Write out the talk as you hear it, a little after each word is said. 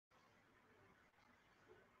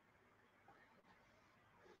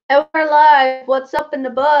And we're live. What's up in the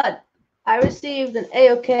butt? I received an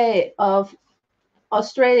AOK of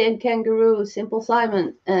Australian Kangaroo Simple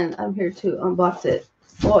Simon, and I'm here to unbox it.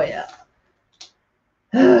 Oh yeah.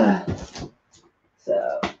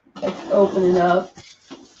 So let's open it up.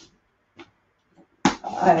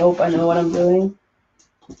 I hope I know what I'm doing.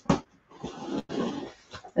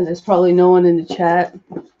 And there's probably no one in the chat.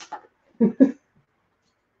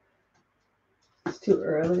 It's too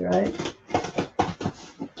early, right?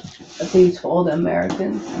 At least for all the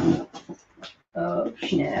Americans. Oh,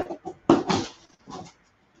 snap.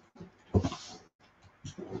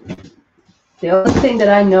 The only thing that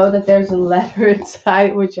I know that there's a letter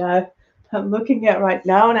inside, which I'm looking at right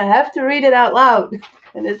now, and I have to read it out loud.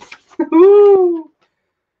 And it's, woo!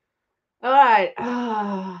 All right.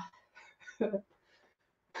 I'm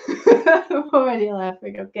already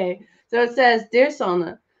laughing. Okay. So it says, Dear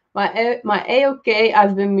Sonna, my AOK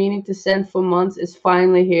I've been meaning to send for months is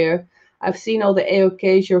finally here. I've seen all the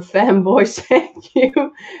AOKs your fanboy sent you,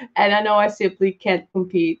 and I know I simply can't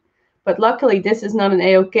compete. But luckily, this is not an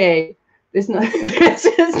AOK. This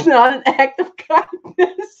is not an act of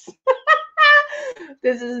kindness.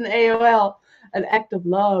 This is an AOL, an act of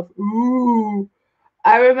love. Ooh.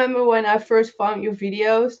 I remember when I first found your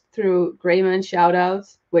videos through Grayman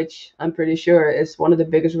shoutouts, which I'm pretty sure is one of the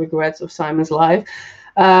biggest regrets of Simon's life.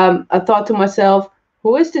 I thought to myself,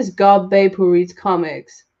 who is this god babe who reads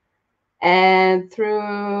comics? And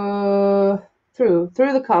through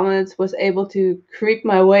the comments was able to creep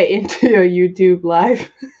my way into your YouTube live.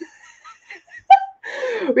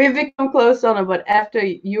 We've become close on it, but after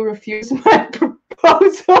you refused my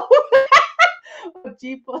proposal of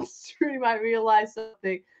G-Pod stream, I realized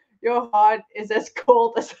something. Your heart is as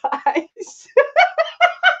cold as ice.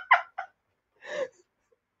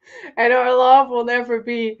 And our love will never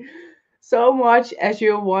be so much as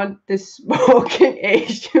you want this smoking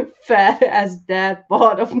Asian fat as dad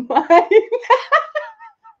bod of mine.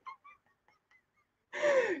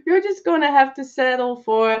 You're just gonna have to settle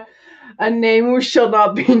for a name who shall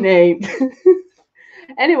not be named.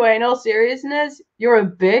 Anyway, in all seriousness, you're a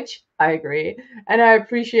bitch. I agree. And I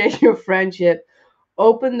appreciate your friendship.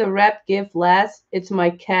 Open the wrap gift last. It's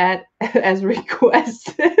my cat as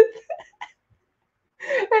requested.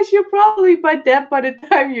 As you probably by the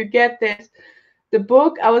time you get this. The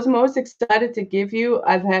book I was most excited to give you,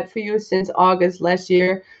 I've had for you since August last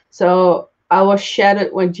year. So I was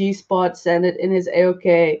shattered when G-Spot sent it in his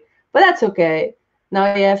AOK. But that's okay.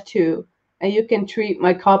 Now you have two. And you can treat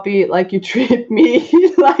my copy like you treat me,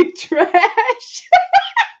 like trash.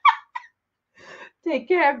 Take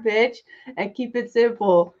care, bitch. And keep it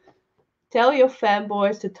simple. Tell your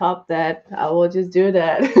fanboys to top that. I will just do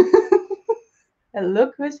that. And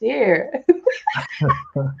look who's here.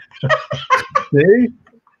 See?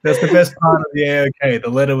 That's the best part of the AOK. The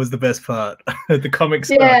letter was the best part. The comics.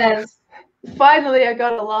 Yes. Finally, I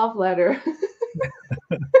got a love letter.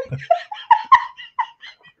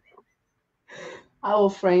 I will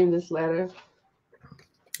frame this letter.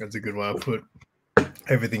 That's a good one. I'll put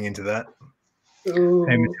everything into that. Ooh.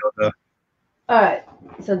 Hey, Matilda. All right.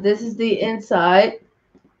 So this is the inside.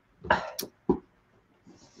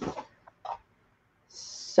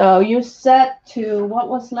 So you set to what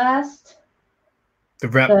was last? The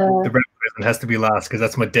wrap present has to be last because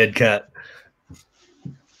that's my dead cat.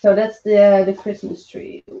 So that's the Christmas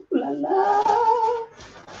tree. Ooh la la.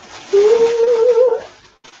 Ooh.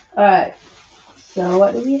 All right. So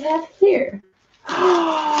what do we have here?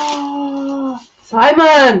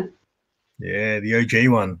 Simon! Yeah, the OG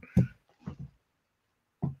one.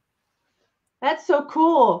 That's so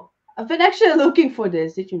cool. I've been actually looking for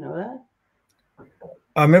this. Did you know that?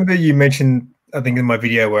 I remember you mentioned, I think in my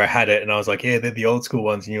video where I had it, and I was like, yeah, they're the old school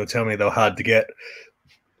ones, and you were telling me they were hard to get.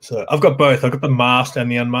 So I've got both. I've got the masked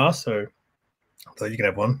and the unmasked, so I thought you could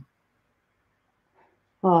have one.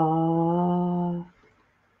 Aww.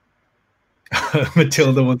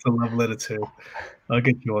 Matilda wants a love letter too. I'll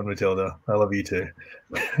get you one, Matilda. I love you too.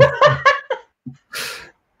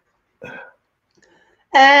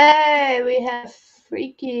 Hey, we have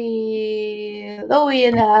Freaky Louie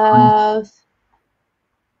in the house.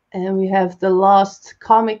 And we have the Lost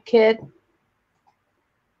Comic Kid,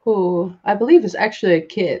 who I believe is actually a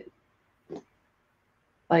kid.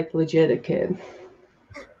 Like, legit a kid.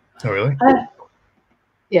 Oh, really?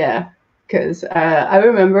 Yeah, because I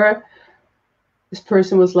remember this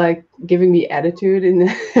person was like giving me attitude in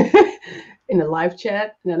the in the live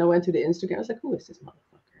chat, and then I went to the Instagram. I was like, "Who is this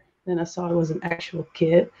motherfucker?" Then I saw it was an actual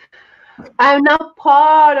kid. I'm not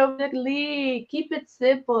part of the league. Keep it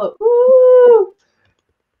simple. Woo!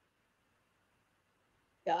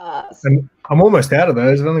 Yes. And I'm almost out of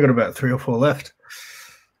those. I've only got about 3 or 4 left.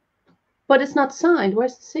 But it's not signed.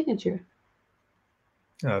 Where's the signature?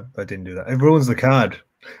 Oh, I didn't do that. It ruins the card.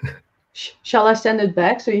 Shall I send it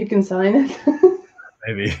back so you can sign it?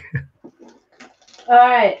 Maybe. All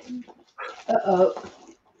right. Uh-oh.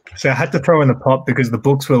 So I had to throw in the pot because the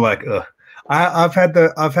books were like, ugh. I've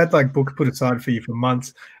had like books put aside for you for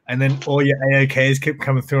months, and then all your AOKs kept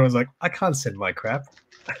coming through. And I was like, I can't send my crap.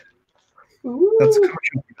 That's Ooh,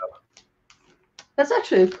 that's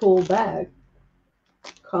actually a cool bag.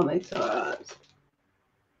 Comics art.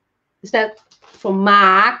 Is that for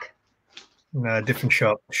Mark? no, different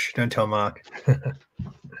shop. Shh, don't tell Mark.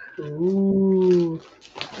 Ooh.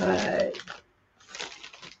 All right.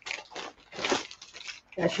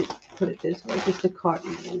 I should put it this way because the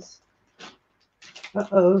carton is.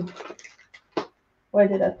 Uh-oh. Where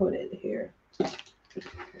did I put it? Here.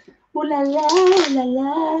 Ooh la la, ooh la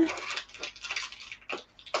la.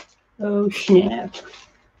 Oh, snap.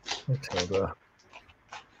 Matilda.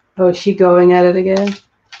 Oh, is she going at it again?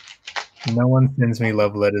 No one sends me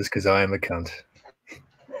love letters because I am a cunt.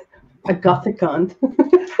 A gothic cunt.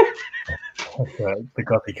 That's right, the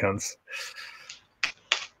gothy cunts.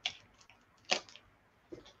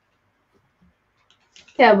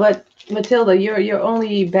 Yeah, but Matilda, you're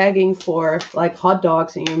only begging for like hot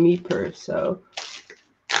dogs in your meat purse, so.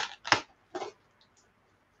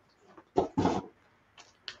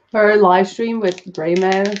 Her live stream with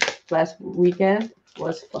Greyman last weekend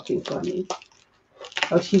was fucking funny.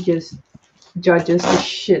 Oh, she just judges the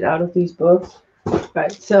shit out of these books.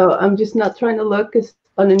 Right, so I'm just not trying to look because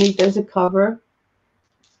underneath there's a cover.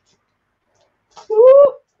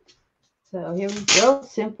 Woo! So here we go,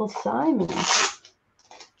 Simple Simon.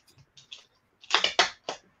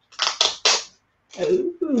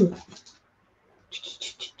 Ooh.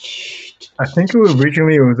 I think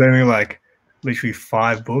originally it was only like literally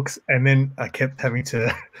 5 books, and then I kept having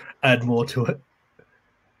to add more to it.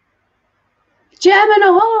 Gem and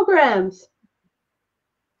holograms.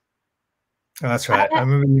 Oh, that's right. I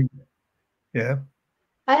remember you. Yeah.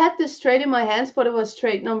 I had this trait in my hands, but it was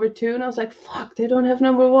trait number 2, and I was like, fuck, they don't have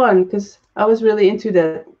number 1, because I was really into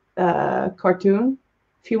that cartoon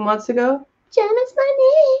a few months ago. Gem is my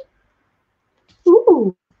name.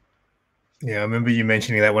 Ooh. Yeah, I remember you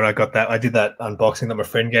mentioning that when I got that. I did that unboxing that my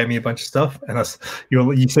friend gave me a bunch of stuff, and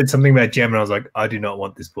you said something about Gem, and I was like, I do not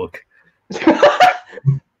want this book.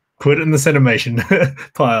 Put it in the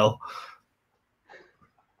Cinemation pile.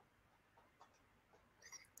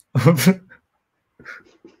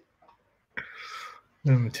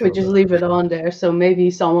 We just leave it on there, so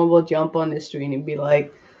maybe someone will jump on this stream and be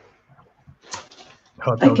like,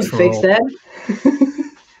 I can fix that.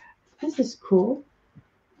 This is cool.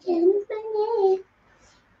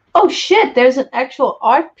 Oh shit, there's an actual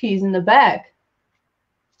art piece in the back.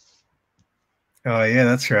 Oh yeah,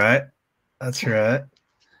 that's right. That's right.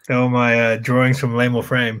 They were my drawings from Lame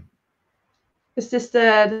Frame. Is this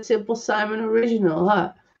the Simple Simon original,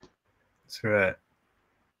 huh? That's right.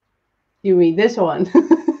 You mean this one?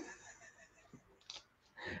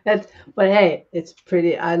 But hey, it's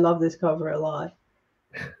pretty. I love this cover a lot.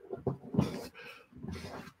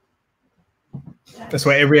 That's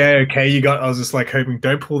why every AOK you got, I was just like hoping,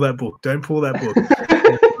 don't pull that book. Don't pull that book.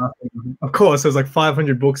 Of course, there was like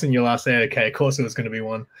 500 books in your last AOK. Of course, it was going to be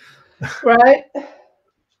one. Right.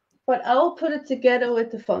 But I will put it together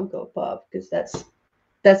with the Funko Pop because that's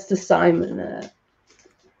the Simon.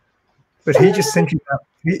 But he just sent you that.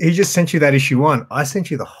 He just sent you that issue 1. I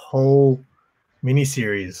sent you the whole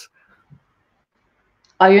miniseries.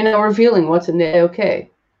 Are you now revealing what's in the AOK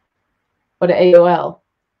or the AOL?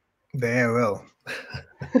 The AOL.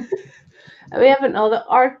 We have another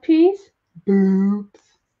art piece. Boobs.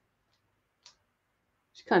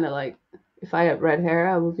 It's kind of like if I had red hair,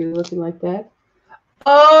 I would be looking like that.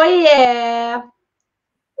 Oh yeah.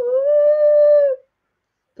 Woo!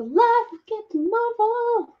 The life of Captain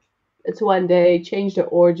Marvel. It's one day changed her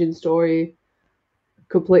origin story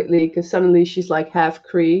completely because suddenly she's like half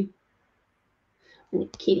Cree. And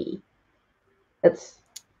a kitty. That's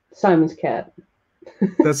Simon's cat.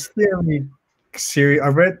 That's the only series I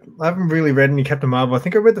read. I haven't really read any Captain Marvel. I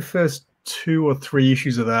think I read the first 2 or 3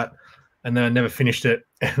 issues of that, and then I never finished it.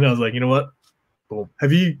 And I was like, you know what? Boom.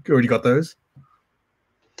 Have you already got those?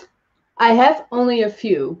 I have only a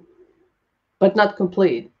few, but not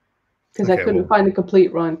complete. Because I couldn't find a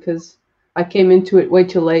complete run because I came into it way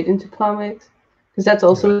too late into comics. Because that's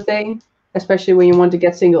also a thing, especially when you want to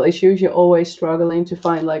get single issues, you're always struggling to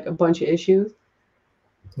find like a bunch of issues.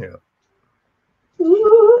 Yeah.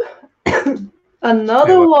 Ooh.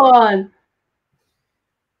 Another one.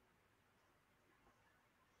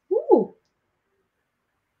 Ooh.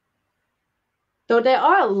 Though they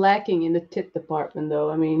are lacking in the tit department,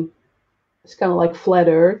 though. I mean, It's kind of like Flat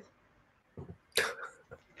Earth.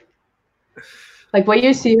 Like when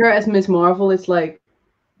you see her as Miss Marvel, it's like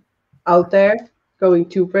out there, going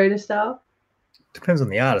Tomb Raider style. Depends on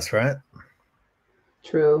the artist, right?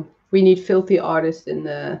 True. We need filthy artists in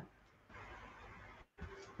the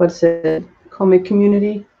what's it comic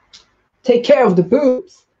community. Take care of the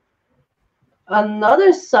boobs.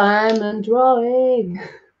 Another Simon drawing.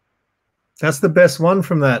 That's the best one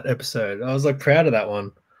from that episode. I was like proud of that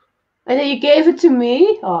one. And then you gave it to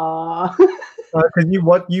me. Aww.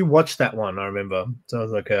 Because you watched that one, I remember. So I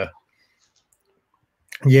was like,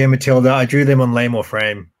 yeah, Matilda. I drew them on Lame or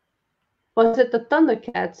Frame. Was it the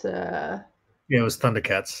Thundercats? Yeah, it was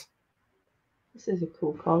Thundercats. This is a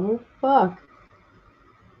cool cover. Fuck.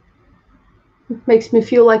 Makes me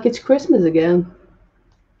feel like it's Christmas again.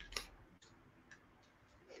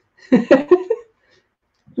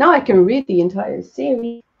 Now I can read the entire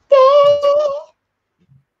series.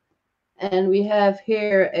 And we have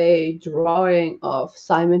here a drawing of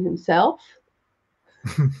Simon himself.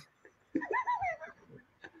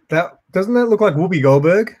 That doesn't that look like Whoopi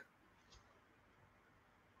Goldberg?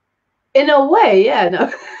 In a way, yeah.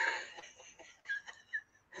 No.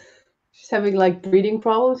 She's having like breathing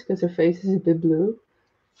problems because her face is a bit blue.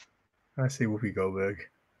 I see Whoopi Goldberg.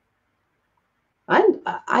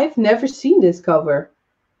 I've never seen this cover.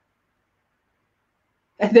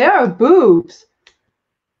 There are boobs.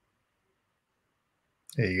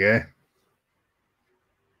 There you go.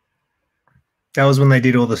 That was when they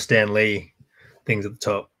did all the Stan Lee things at the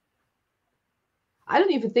top. I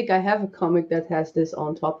don't even think I have a comic that has this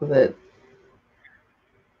on top of it.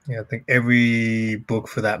 Yeah, I think every book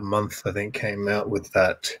for that month, I think, came out with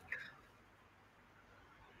that.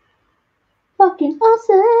 Fucking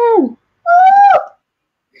awesome! Woo!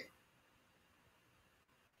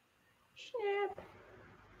 Snap.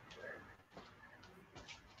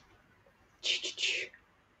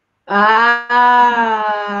 Ah!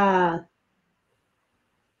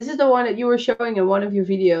 This is the one that you were showing in one of your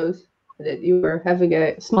videos that you were having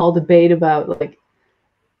a small debate about, like,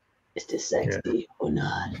 is this sexy or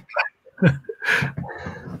not?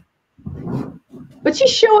 But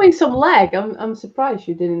she's showing some leg. I'm surprised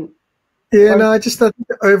you didn't. Yeah, no, I just thought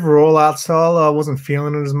the overall art style, I wasn't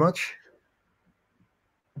feeling it as much.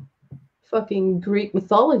 Fucking Greek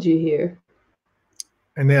mythology here.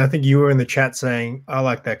 And then I think you were in the chat saying, I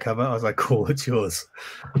like that cover. I was like, cool, it's yours.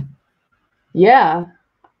 Yeah,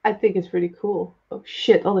 I think it's pretty cool. Oh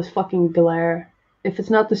shit, all this fucking glare. If it's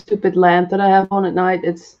not the stupid lamp that I have on at night,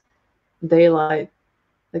 it's daylight.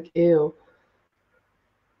 Like, ew.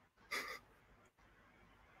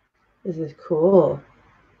 This is cool.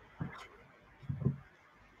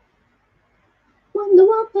 Wonder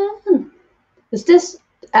Woman. Is this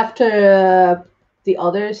after the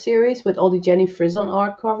other series with all the Jenny Frison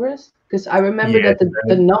art covers? Because I remember that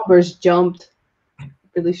the numbers jumped.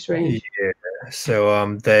 Really strange. Yeah.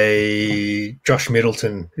 So Josh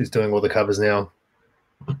Middleton is doing all the covers now.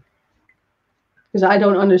 Because I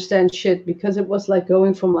don't understand shit, because it was like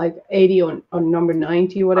going from like 80 on number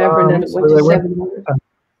 90 or whatever, and then it went to 700. I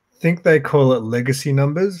think they call it legacy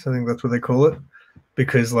numbers. I think that's what they call it,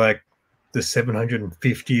 because like the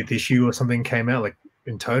 750th issue or something came out like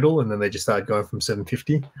in total, and then they just started going from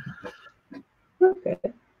 750. Okay.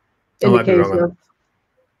 I might be wrong on that.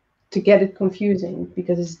 To get it confusing,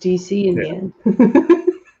 because it's DC in the end.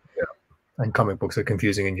 Yeah. And comic books are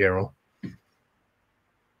confusing in general.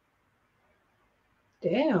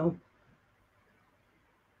 Damn.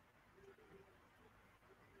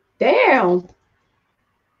 Damn.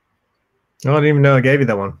 No, I didn't even know I gave you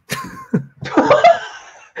that one.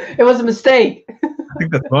 It was a mistake. I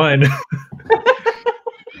think that's mine.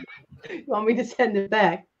 You want me to send it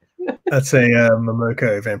back? That's a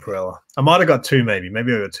Momoko Vampirella. I might have got two, maybe.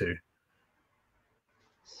 Maybe I got two.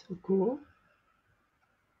 So cool.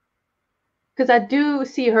 Because I do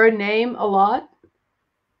see her name a lot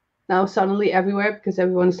now, suddenly everywhere, because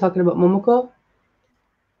everyone's talking about Momoko.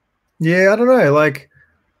 Yeah, I don't know. Like,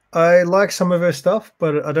 I like some of her stuff,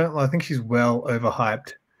 but I think she's well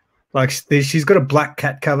overhyped. Like, she's got a Black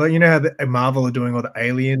Cat cover. You know how the Marvel are doing all the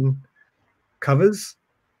Alien covers?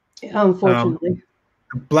 Yeah, unfortunately.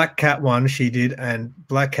 The Black Cat one she did, and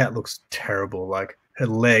Black Cat looks terrible. Like, her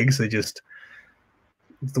legs are just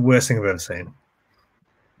the worst thing I've ever seen.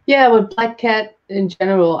 Yeah, with Black Cat in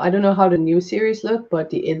general, I don't know how the new series look, but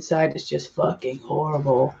the inside is just fucking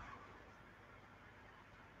horrible.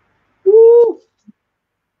 Woo!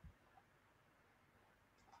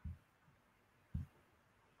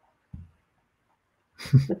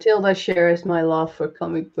 Matilda shares my love for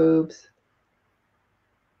comic boobs.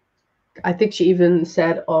 I think she even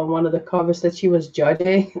said on one of the covers that she was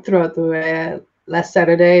judging throughout the last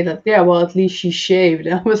Saturday that, yeah, well, at least she shaved.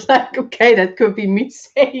 And I was like, okay, that could be me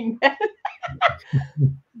saying that.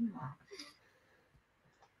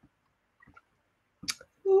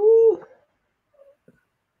 Ooh.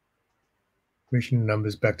 Pushing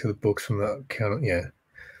numbers back to the books from the count. Yeah.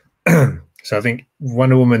 So I think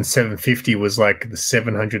Wonder Woman 750 was like the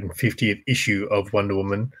 750th issue of Wonder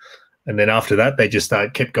Woman. And then after that, they just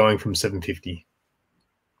kept going from 750.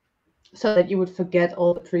 So that you would forget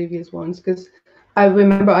all the previous ones. Because I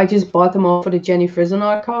remember I just bought them all for the Jenny Frison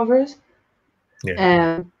art covers. Yeah.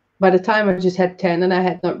 And by the time I just had 10 and I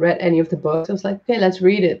had not read any of the books, I was like, okay, let's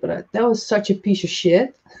read it. But that was such a piece of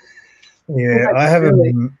shit. Yeah, Like, I have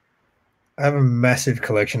really? I have a massive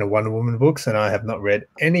collection of Wonder Woman books, and I have not read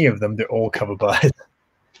any of them. They're all cover buys.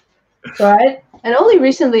 Right? And only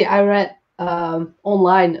recently I read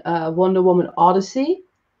online Wonder Woman Odyssey.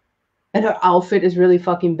 And her outfit is really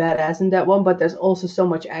fucking badass in that one, but there's also so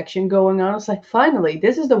much action going on. It's like, finally,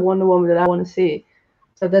 this is the Wonder Woman that I want to see.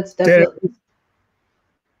 So that's definitely...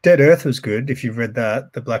 Dead Earth was good, if you've read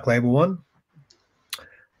that, the Black Label one.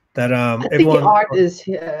 That I think everyone, the art is...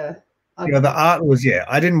 the art was,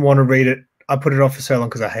 I didn't want to read it. I put it off for so long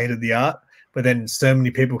because I hated the art. But then so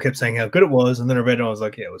many people kept saying how good it was, and then I read it and I was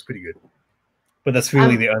like, yeah, it was pretty good. But that's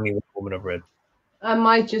really the only Woman I've read. I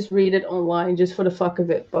might just read it online just for the fuck of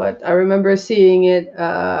it, but I remember seeing it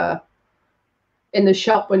in the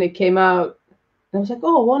shop when it came out. And I was like,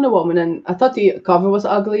 oh, Wonder Woman. And I thought the cover was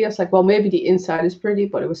ugly. I was like, well, maybe the inside is pretty,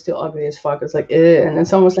 but it was still ugly as fuck. I was like, eh. And then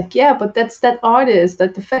someone was like, yeah, but that's that artist.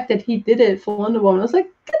 That the fact that he did it for Wonder Woman. I was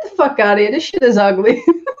like, get the fuck out of here. This shit is ugly.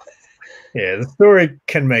 Yeah, the story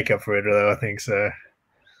can make up for it, though, I think so.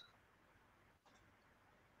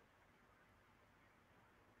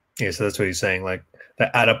 Yeah, so that's what he's saying. Like, they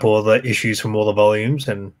add up all the issues from all the volumes,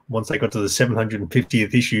 and once they got to the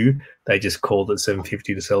 750th issue, they just called it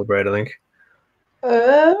 750 to celebrate, I think.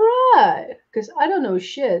 Right. Because I don't know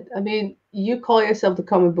shit. I mean, you call yourself the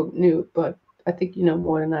comic book noob, but I think you know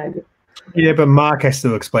more than I do. Yeah, but Mark has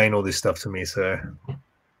to explain all this stuff to me, so...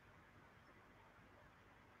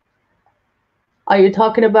 Are you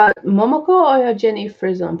talking about Momoko or Jenny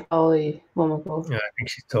Frison? Probably Momoko. Yeah, I think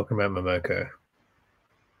she's talking about Momoko.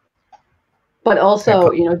 But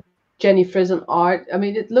also, you know, Jenny Frison art. I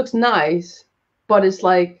mean, it looks nice, but it's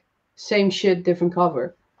like same shit, different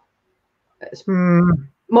cover.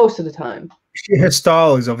 Most of the time. Her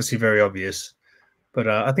style is obviously very obvious, but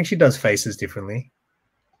I think she does faces differently.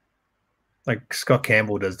 Like Scott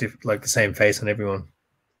Campbell does like the same face on everyone.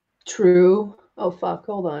 True. Oh, fuck.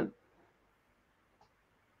 Hold on.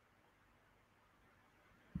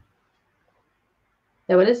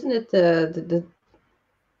 Yeah, but isn't it the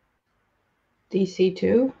DC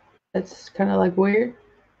too? That's kind of like weird.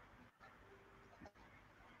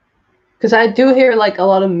 Because I do hear like a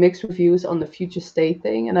lot of mixed reviews on the Future State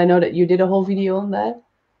thing, and I know that you did a whole video on that.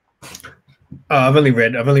 I've only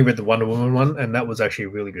read the Wonder Woman one, and that was actually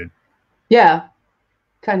really good. Yeah,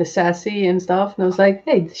 kind of sassy and stuff. And I was like,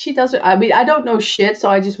 hey, she does it. I mean, I don't know shit, so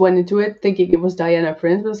I just went into it thinking it was Diana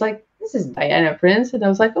Prince. But I was like, this is Diana Prince, and I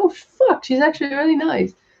was like, oh fuck, she's actually really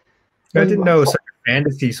nice. I didn't know it was such a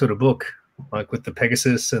fantasy sort of book, like with the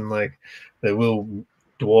Pegasus and like the little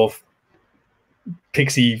dwarf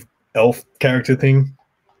pixie elf character thing.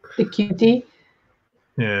 The cutie.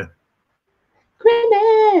 Yeah.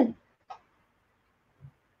 Granddad.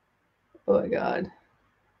 Oh my god.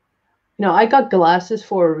 You know, I got glasses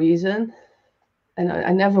for a reason, and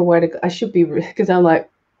I never wear the. I should be because I'm like.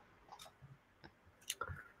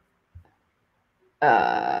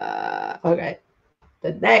 Okay.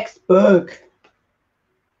 The next book.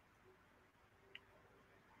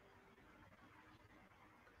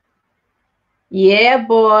 Yeah,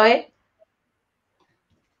 boy.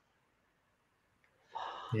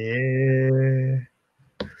 Yeah.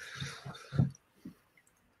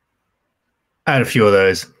 I had a few of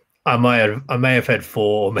those. I may have had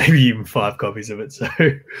 4 or maybe even 5 copies of it, so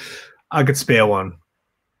I could spare one.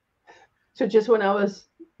 So just when I was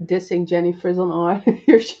dissing Jenny Frison art,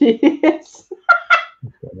 here she is.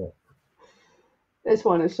 This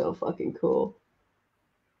one is so fucking cool.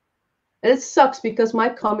 And it sucks because my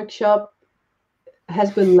comic shop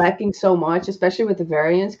has been lacking so much, especially with the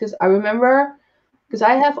variants. Because I remember, because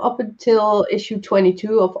I have up until issue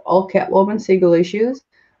 22 of all Catwoman single issues,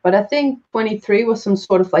 but I think 23 was some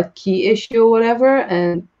sort of like key issue or whatever,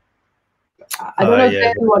 and I don't know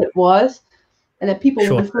exactly what it was, and then people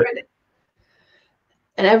went for it.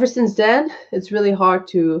 And ever since then, it's really hard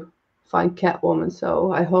to find Catwoman.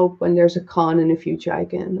 So I hope when there's a con in the future, I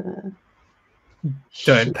can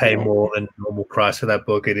don't pay Shit. more than normal price for that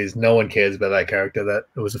book. It is no one cares about that character. That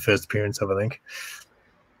it was the first appearance of, I think.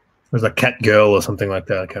 It was like Cat Girl or something like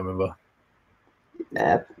that. I can't remember.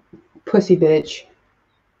 Pussy bitch.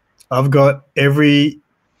 I've got every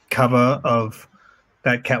cover of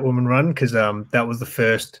that Catwoman run because that was the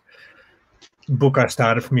first book I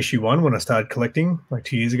started from issue 1 when I started collecting like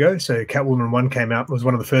 2 years ago. So Catwoman 1 came out. It was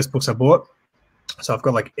one of the first books I bought. So I've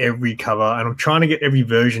got like every cover, and I'm trying to get every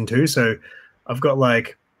version too. So I've got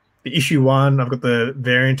like the issue 1. I've got the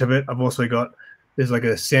variant of it. I've also got there's like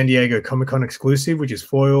a San Diego Comic-Con exclusive, which is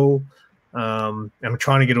foil. And I'm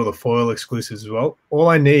trying to get all the foil exclusives as well. All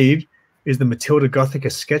I need is the Matilda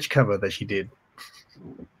Gothica sketch cover that she did.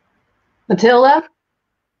 Matilda?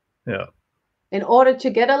 Yeah. In order to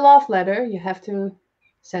get a love letter, you have to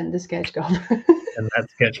send the sketch cover. And that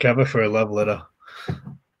sketch cover for a love letter.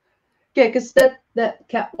 Yeah, because that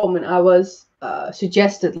Catwoman I was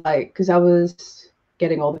suggested, like, because I was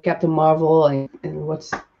getting all the Captain Marvel and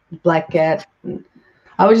what's Black Cat. And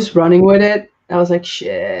I was just running with it. I was like,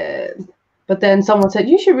 shit. But then someone said,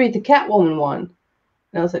 you should read the Catwoman one.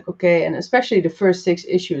 And I was like, okay. And especially the first 6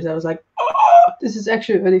 issues, I was like, oh, this is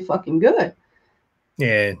actually really fucking good.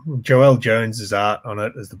 Yeah, Joelle Jones's art on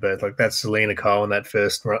it as the best. Like that Selena Kyle in that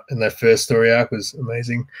first story arc was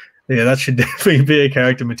amazing. Yeah, that should definitely be a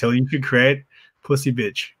character, Matilda. You could create Pussy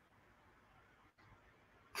Bitch.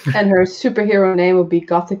 And her superhero name would be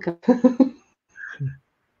Gothica.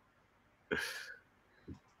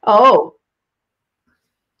 Oh.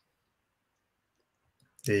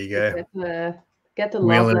 There you go. Get the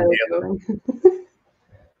love Wheeling letter going.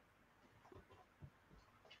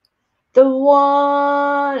 The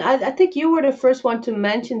one I think you were the first one to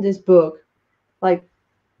mention this book. Like,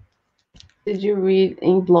 did you read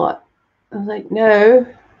Inkblot? I was like, no.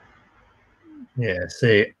 Yeah,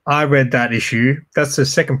 see, I read that issue. That's the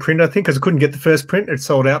second print, I think, because I couldn't get the first print. It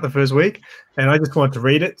sold out the first week, and I just wanted to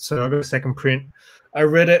read it, so I got a second print. I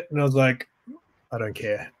read it, and I was like, I don't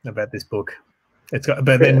care about this book.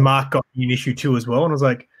 But then Mark got me in issue 2 as well, and I was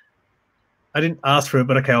like, I didn't ask for it,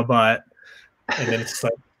 but okay, I'll buy it. And then it's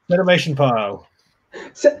like animation pile.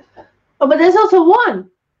 But there's also one.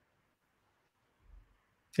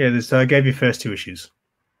 Yeah, I gave you first 2 issues.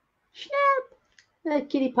 Shit.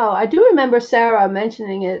 Kitty Power. I do remember Sarah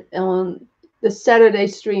mentioning it on the Saturday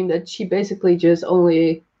stream that she basically just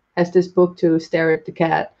only has this book to stare at the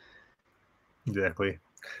cat. Exactly.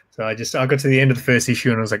 So I got to the end of the first issue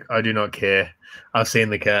and I was like, I do not care. I've seen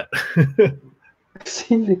the cat. I've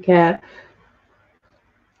seen the cat.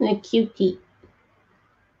 A cutie.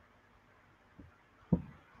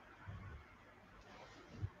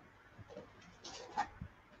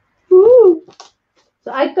 Woo!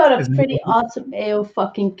 So I got a pretty awesome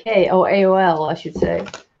AOK, or AOL, I should say.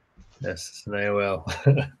 Yes, it's an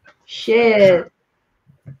AOL. Shit.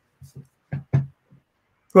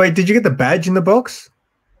 Wait, did you get the badge in the box?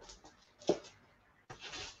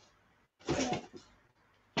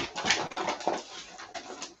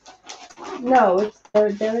 No, it's there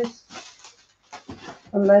is,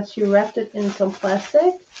 unless you wrapped it in some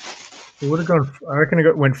plastic. It would have gone. I reckon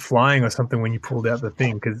it went flying or something when you pulled out the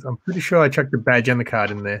thing, because I'm pretty sure I chucked the badge and the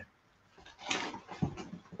card in there.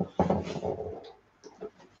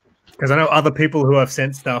 Because I know other people who have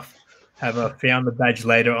sent stuff have found the badge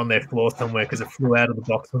later on their floor somewhere because it flew out of the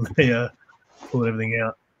box when they pulled everything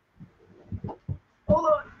out.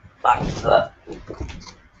 Hold on. Fuck.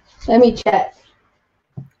 Let me check.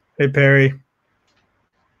 Hey, Perry.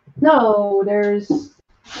 No, there's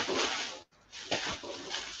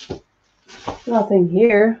nothing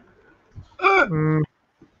here. I'm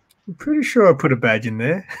pretty sure I put a badge in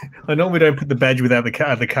there. I normally don't put the badge without the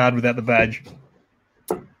card without the badge.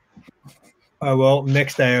 Oh, well,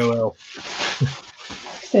 next AOL.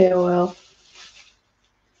 Next AOL.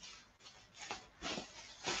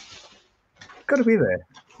 Got to be there.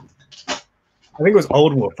 I think it was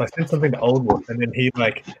Old Wolf. I sent something to Old Wolf, and then he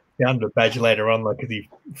found the badge later on, because he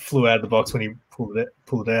flew out of the box when he pulled it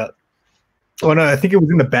out. Oh no, I think it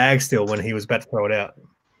was in the bag still when he was about to throw it out.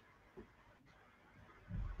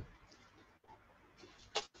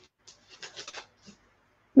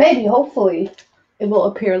 Maybe, hopefully, it will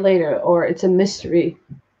appear later, or it's a mystery.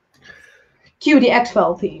 Cue the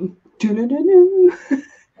X-File theme.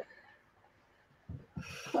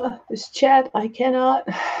 This chat, I cannot.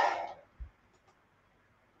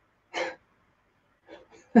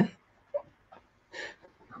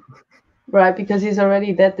 Right, because he's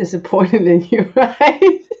already that disappointed in you,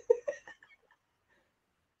 right?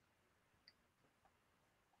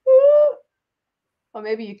 Or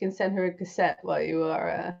maybe you can send her a cassette while you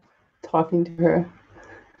are talking to her.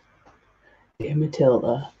 Dear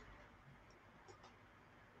Matilda,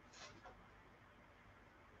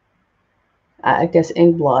 I guess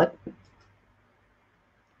ink blot.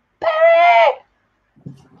 Barry!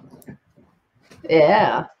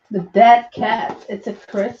 Yeah, the dead cat. It's a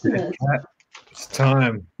Christmas. Cat. It's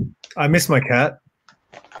time. I miss my cat.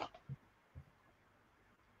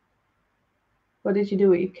 What did you do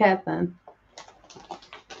with your cat then?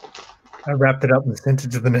 I wrapped it up and sent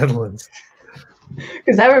it to the Netherlands.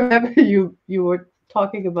 Because I remember you were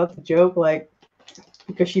talking about the joke, like,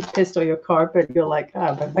 because she pissed on your carpet. You're like,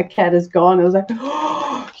 ah, but my cat is gone. I was like,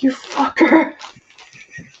 oh, you fucker.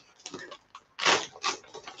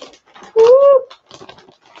 Woo.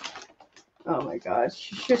 Oh my gosh.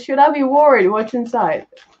 Should I be worried? What's inside?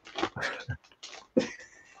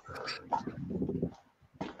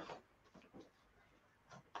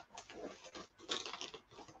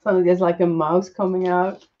 Suddenly there's like a mouse coming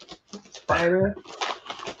out. Spider.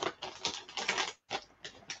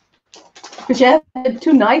 Because you have been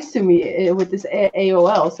too nice to me with this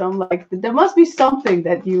AOL, so I'm like, there must be something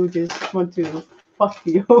that you just want to fuck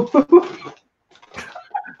me over.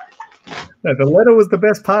 No, the letter was the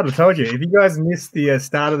best part. I told you. If you guys missed the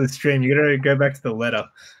start of the stream, you got to go back to the letter.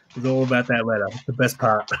 It's all about that letter. It's the best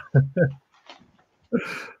part.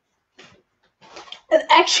 An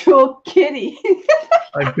actual kitty.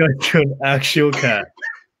 I got you an actual cat.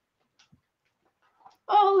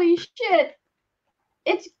 Holy shit.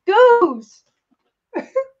 It's Goose.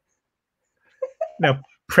 Now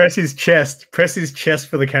press his chest. Press his chest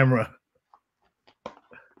for the camera.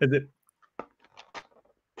 Is it?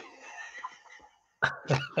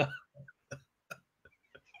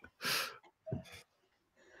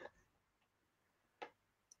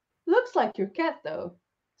 Looks like your cat though.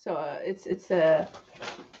 So it's There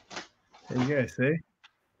you go. See,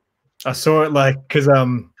 I saw it like because I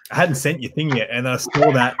hadn't sent your thing yet, and I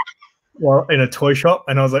saw that well in a toy shop,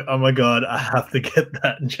 and I was like, oh my god, I have to get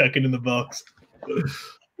that and chuck it in the box.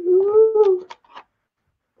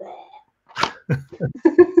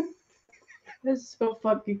 This is so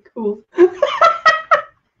fucking cool.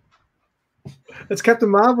 It's Captain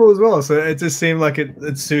Marvel as well, so it just seemed like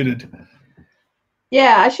it suited.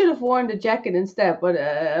 Yeah, I should have worn the jacket instead, but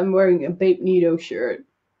I'm wearing a Babe Nito shirt.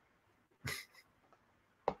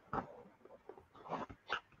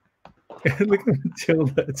 Look at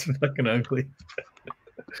Matilda, it's fucking ugly.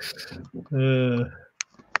 And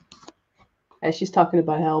she's talking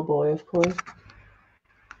about Hellboy, of course.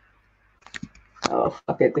 Oh,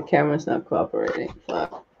 fuck it, the camera's not cooperating.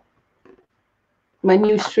 Fuck. My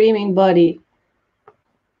new streaming buddy.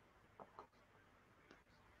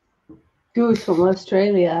 Goose from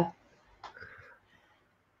Australia.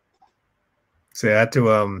 So I had to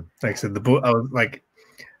like I said, the book I was like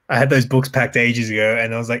I had those books packed ages ago,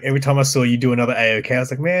 and I was like, every time I saw you do another AOK, I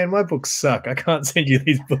was like, man, my books suck. I can't send you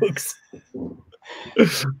these books.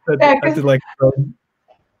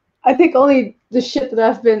 I think only the shit that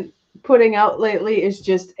I've been putting out lately is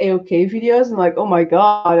just AOK videos. And like, oh my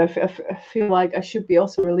god, I feel like I should be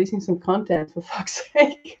also releasing some content, for fuck's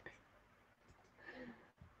sake.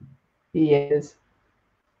 He is.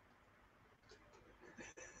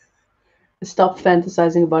 Stop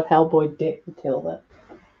fantasizing about Hellboy dick, Matilda.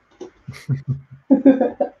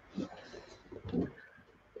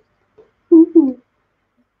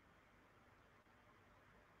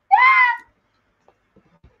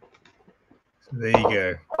 There you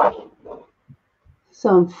go.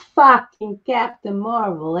 Some fucking Captain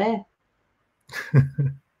Marvel, eh?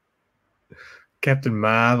 Captain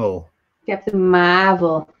Marvel. Captain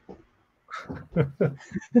Marvel.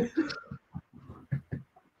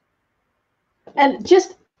 And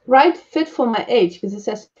just right fit for my age, because it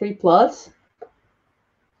says 3+.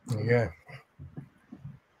 There you go.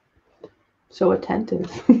 So attentive.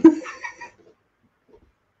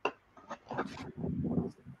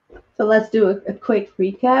 So let's do a quick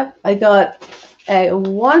recap. I got a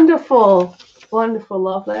wonderful, wonderful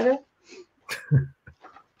love letter.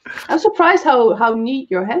 I'm surprised how neat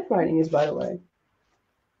your handwriting is, by the way.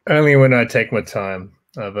 Only when I take my time.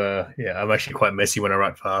 I'm actually quite messy when I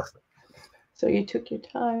write fast. So you took your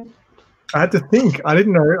time. I had to think. I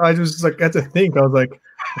didn't know. I just like had to think. I was like,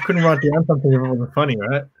 I couldn't write down something if it wasn't funny,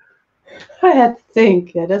 right? I had to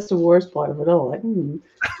think. Yeah, that's the worst part of it all. Like,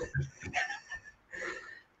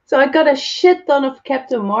 So I got a shit ton of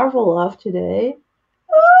Captain Marvel love today.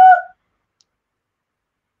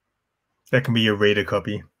 That can be your reader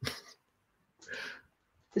copy.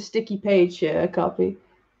 The sticky page copy.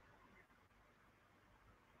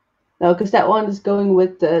 No, because that one is going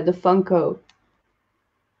with the Funko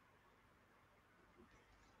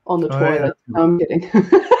on the toilet. Yeah. No, I'm kidding.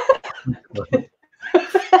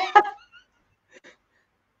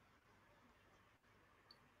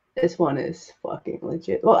 This one is fucking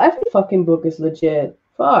legit. Well, every fucking book is legit.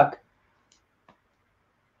 Fuck.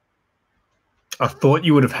 I thought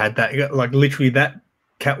you would have had that. Like literally, that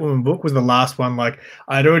Catwoman book was the last one. Like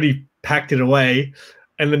I'd already packed it away,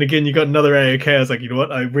 and then again, you got another AOK. I was like, you know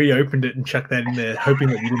what? I reopened it and chucked that in there, hoping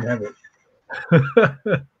that you didn't have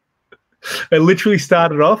it. It literally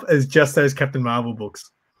started off as just those Captain Marvel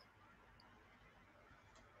books.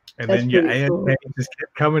 And That's then your pretty AOK cool. just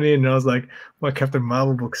kept coming in, and I was like, my Captain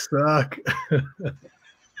Marvel books suck.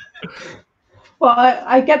 Well,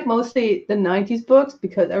 I get mostly the 90s books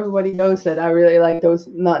because everybody knows that I really like those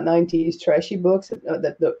not 90s trashy books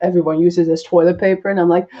that everyone uses as toilet paper. And I'm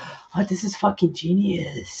like, oh, this is fucking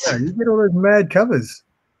genius. Yeah, you get all those mad covers.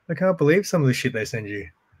 I can't believe some of the shit they send you.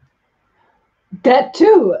 That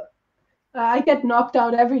too. I get knocked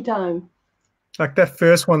out every time. Like that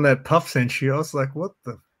first one that Puff sent you, I was like, what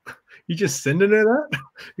the? You just sending her that?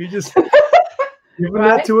 You just giving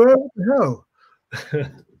Right? that to her? What the hell?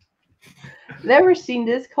 Never seen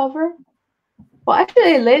this cover. Well,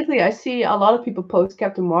 actually, lately I see a lot of people post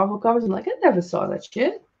Captain Marvel covers. I'm like, I never saw that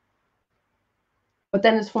shit. But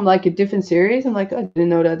then it's from like a different series. I'm like, I didn't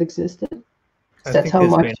know that existed. That's how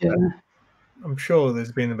much. I'm sure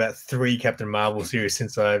there's been about 3 Captain Marvel series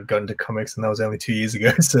since I've gotten to comics, and that was only 2 years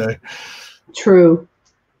ago. So true.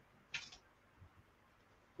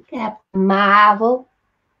 Captain Marvel.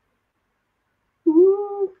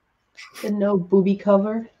 Ooh. The no booby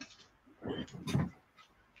cover.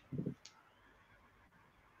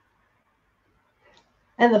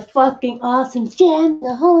 And the fucking awesome gem, the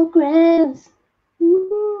holograms.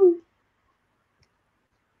 Ooh.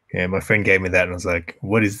 yeah, my friend gave me that, and I was like,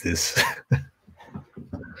 what is this?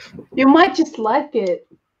 You might just like it.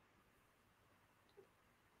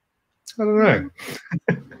 I don't know.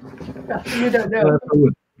 You don't know.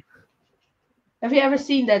 Have you ever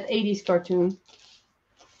seen that 80s cartoon?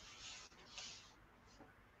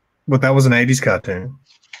 What, that was an 80s cartoon?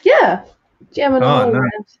 Yeah. Gem and the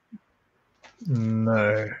holograms.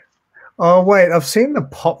 No. Oh, wait, I've seen the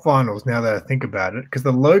pop vinyls now that I think about it, because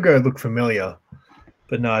the logo looked familiar.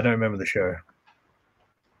 But no, I don't remember the show.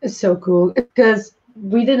 It's so cool because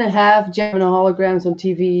we didn't have Gem and the holograms on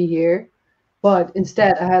TV here, but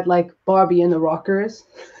instead I had like Barbie and the Rockers.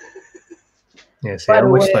 Yeah, see, I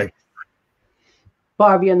wish like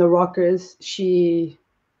Barbie and the Rockers, she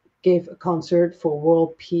gave a concert for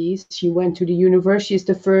world peace. She went to the universe. She's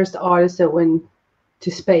the first artist that went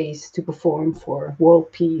to space to perform for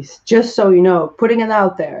world peace. Just so you know, putting it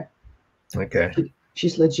out there. Okay.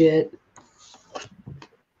 She's legit.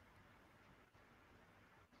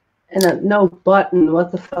 And no button.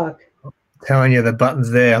 What the fuck? I'm telling you, the button's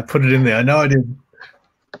there. I put it in there. I know I did.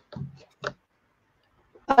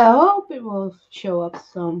 I hope it will show up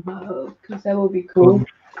somehow, because that would be cool.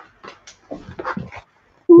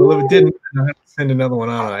 Well, if it didn't, I have to send another one,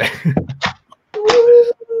 aren't I?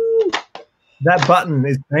 That button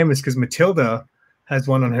is famous because Matilda has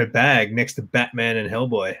one on her bag next to Batman and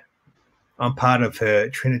Hellboy. I'm part of her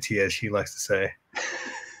trinity, as she likes to say.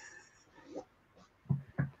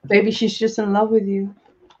 Maybe she's just in love with you.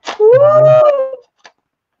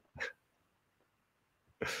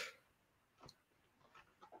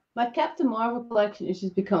 My Captain Marvel collection is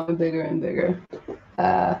just becoming bigger and bigger.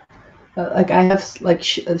 Like I have like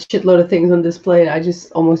a shitload of things on display, and I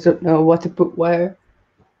just almost don't know what to put where.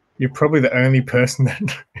 You're probably the only person that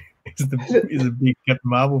is a big Captain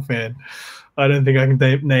Marvel fan. I don't think I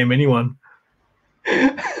can name anyone.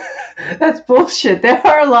 That's bullshit. There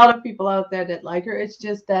are a lot of people out there that like her. It's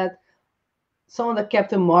just that some of the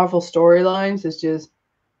Captain Marvel storylines is just.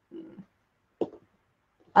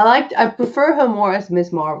 I prefer her more as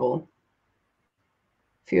Miss Marvel.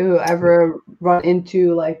 If you ever run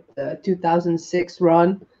into like the 2006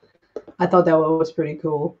 run, I thought that one was pretty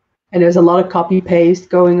cool. And there's a lot of copy paste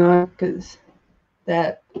going on because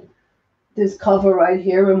this cover right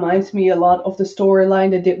here reminds me a lot of the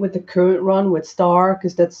storyline they did with the current run with Star,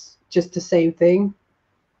 because that's just the same thing.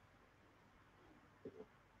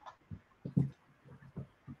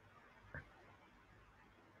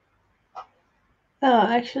 Oh,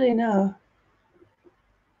 actually, no.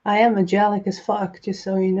 I am angelic as fuck, just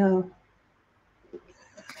so you know.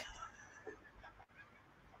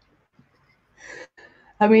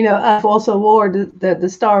 I mean, I've also wore the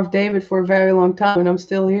Star of David for a very long time, and I'm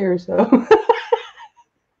still here, so.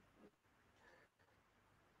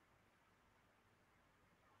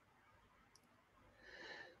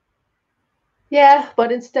 Yeah,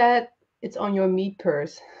 but instead, it's on your meat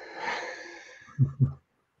purse.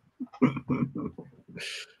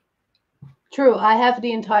 True, I have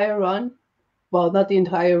the entire run. Well, not the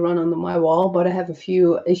entire run on my wall, but I have a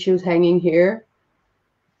few issues hanging here.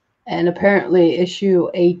 And apparently issue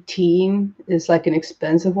 18 is like an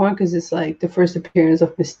expensive one because it's like the first appearance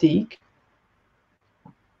of Mystique.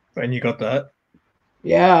 And you got that?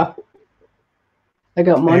 Yeah. I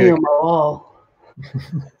got money on my wall.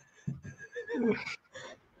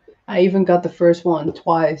 I even got the first one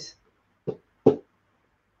twice.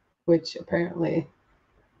 Which apparently,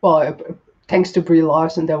 well, thanks to Brie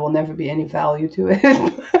Larson, there will never be any value to it.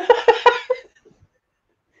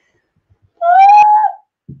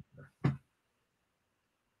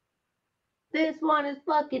 This one is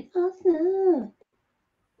fucking awesome.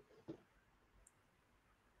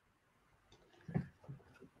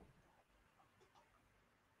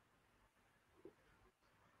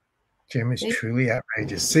 Jim is truly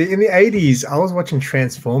outrageous. See, in the 80s, I was watching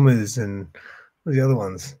Transformers and what were the other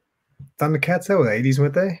ones? Thundercats, they were the 80s,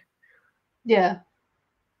 weren't they? Yeah.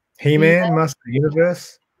 He-Man, Master of the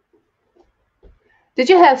Universe. Did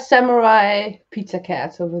you have Samurai Pizza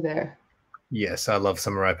Cats over there? Yes, I love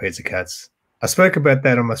Samurai Pizza Cats. I spoke about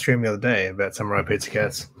that on my stream the other day, about Samurai Pizza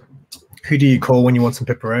Cats. Who do you call when you want some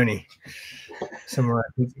pepperoni? Samurai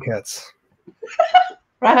Pizza Cats.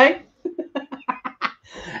 Right?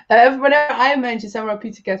 Whenever I mention Samurai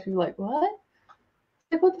Pizza Cats, people are like, what?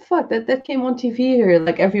 Like, what the fuck? That came on TV here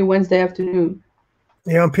like every Wednesday afternoon.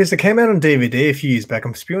 Yeah, I'm pissed. It came out on DVD a few years back.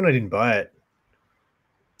 I'm spewing I didn't buy it.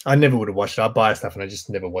 I never would have watched it. I buy stuff and I just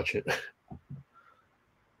never watch it.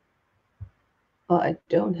 I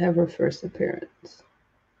don't have her first appearance.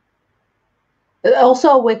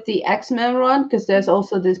 Also with the X-Men run, because there's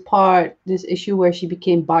also this issue where she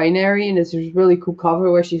became binary, and there's this really cool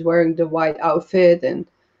cover where she's wearing the white outfit and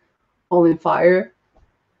all in fire.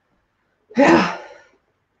 Yeah.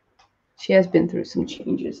 She has been through some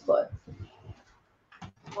changes, but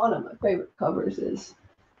one of my favorite covers is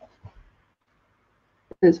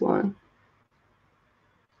this one.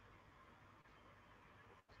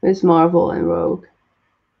 Miss Marvel and Rogue.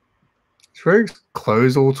 Is Rogue's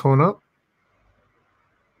clothes all torn up?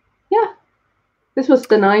 Yeah. This was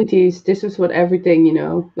the 90s. This was what everything, you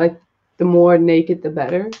know, like the more naked, the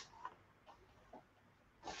better.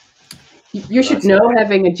 You should know,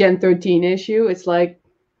 having a Gen 13 issue, it's like,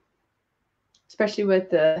 especially with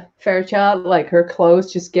the Fairchild, like her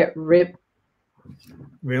clothes just get ripped.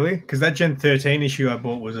 Really? Because that Gen 13 issue I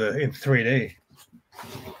bought was in 3D.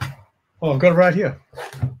 Oh, I've got it right here.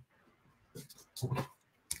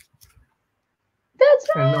 That's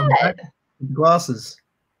right. Glasses.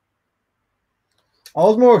 I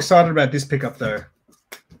was more excited about this pickup though.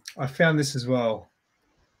 I found this as well.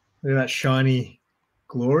 Look at that shiny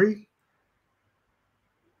glory.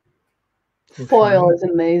 Foil is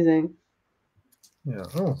amazing. Yeah.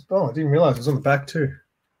 Oh, I didn't realize it was on the back too.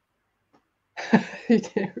 You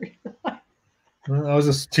didn't realize. I was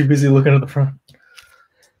just too busy looking at the front.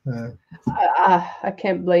 I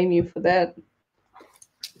can't blame you for that.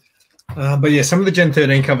 But yeah, some of the Gen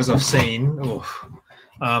 13 covers I've seen.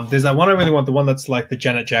 There's that one I really want, the one that's like the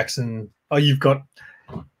Janet Jackson. Oh, you got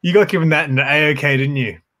given that in the AOK, didn't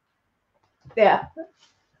you? Yeah.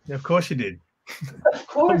 Yeah, of course you did. Of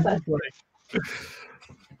course I did.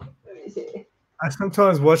 I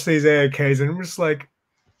sometimes watch these AOKs and I'm just like,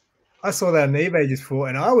 I saw that on eBay just for,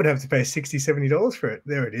 and I would have to pay $60, $70 for it.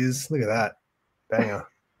 There it is. Look at that. Banger.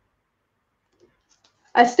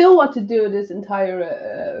 I still want to do this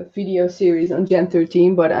entire video series on Gen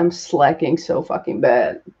 13, but I'm slacking so fucking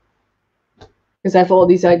bad. Because I have all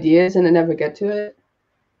these ideas and I never get to it.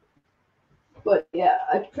 But yeah,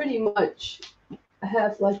 I pretty much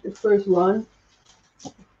have like the first run,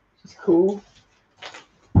 which is cool.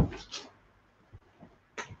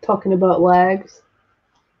 Talking about lags.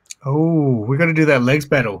 Oh, we got to do that legs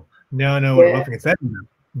battle. Now I know what I'm up against. That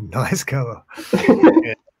nice cover.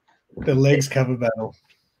 Yeah. The legs cover battle.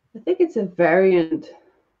 I think it's a variant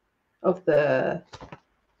of the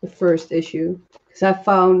first issue, because I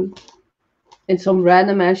found in some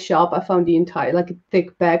random ass shop, I found the entire, like a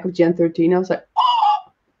thick bag of Gen 13. I was like,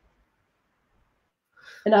 oh!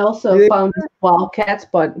 And I also found Wildcats,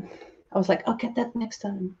 but I was like, I'll get that next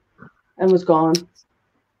time, and was gone.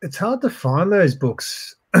 It's hard to find those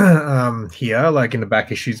books here, like in the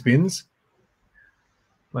back issues bins.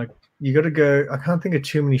 Like, you got to go. I can't think of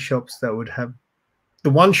too many shops that would have. The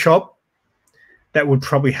one shop that would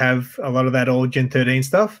probably have a lot of that old Gen 13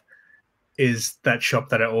 stuff is that shop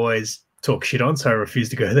that I always talk shit on, so I refuse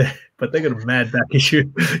to go there. But they got a mad back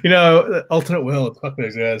issue, you know, alternate world. Fuck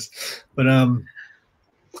those guys. But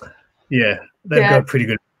yeah, they've got pretty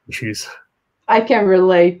good issues. I can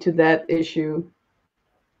relate to that issue,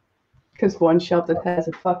 because one shop that has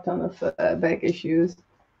a fuck ton of back issues,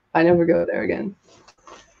 I never go there again.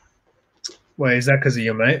 Wait, is that because of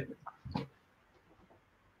your mate?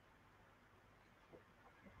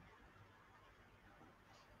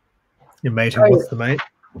 Your mate who Oh, wants the mate.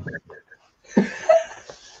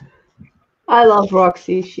 I love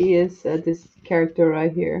Roxy. She is this character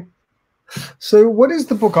right here. So what is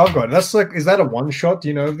the book I've got? That's like, is that a one shot? Do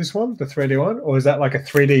you know of this one, the 3D one, or is that like a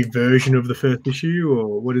 3D version of the first issue,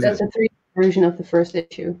 or what is That's it? a 3D version of the first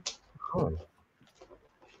issue. Oh,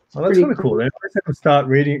 well, that's kind of cool. Then I can start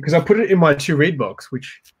reading it because I put it in my to read box,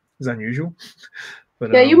 which is unusual.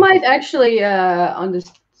 But yeah, you might actually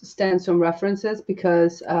understand some references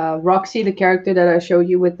because Roxy, the character that I showed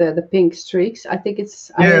you with the pink streaks, I think it's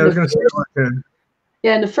yeah, I was going to say like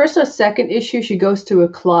yeah, in the first or second issue, she goes to a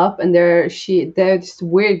club, and there's this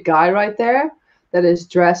weird guy right there that is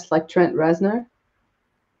dressed like Trent Reznor.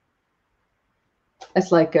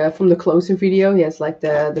 It's like from the closer video, he has like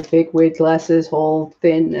the big weird glasses, all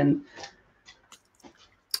thin, and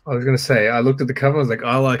I was going to say, I looked at the cover, I was like,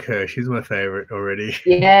 I like her. She's my favorite already.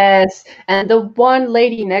 yes. And the one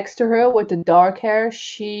lady next to her with the dark hair,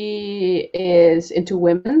 she is into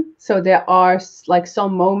women. So there are like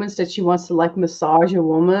some moments that she wants to like massage a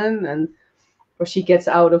woman, and or she gets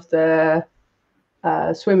out of the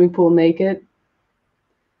swimming pool naked.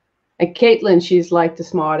 And Caitlin, she's like the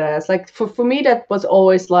smart ass. Like for me, that was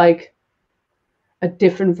always like a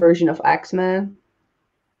different version of X-Men.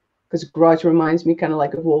 Because Grudge reminds me kind of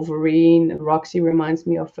like of Wolverine, and Roxy reminds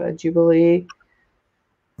me of Jubilee.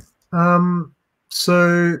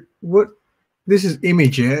 So what? This is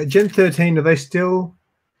Image, yeah. Gen 13. Are they still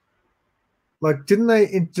like? Didn't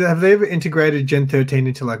they? Have they ever integrated Gen 13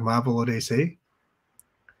 into like Marvel or DC?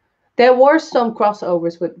 There were some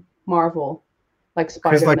crossovers with Marvel, like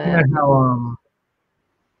Spider-Man. Like, you know how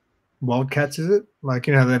Wildcats is it? Like,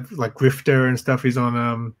 you know, they've like Grifter and stuff is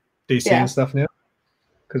on DC and stuff now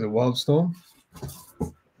because of Wildstorm.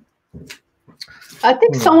 I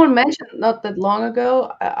think someone mentioned not that long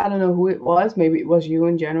ago, I don't know who it was, maybe it was you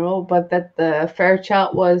in general, but that the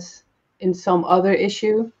Fairchild was in some other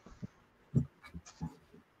issue.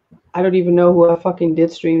 I don't even know who I fucking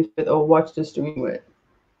did streams with or watched the stream with.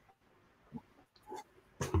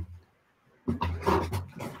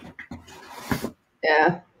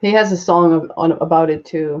 Yeah, he has a song about it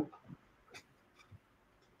too.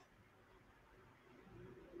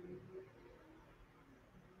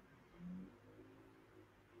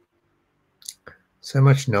 So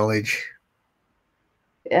much knowledge.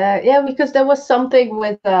 Yeah, because there was something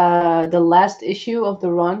with the last issue of the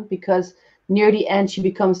run, because near the end she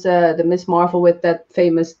becomes the Miss Marvel with that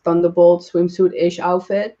famous Thunderbolt swimsuit-ish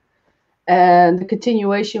outfit. And the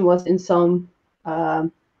continuation was in some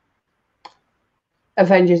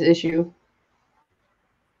Avengers issue.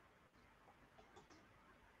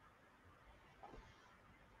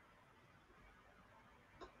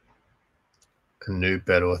 A new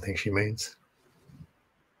battle, I think she means.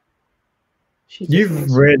 You've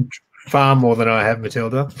read far more than I have,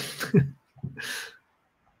 Matilda.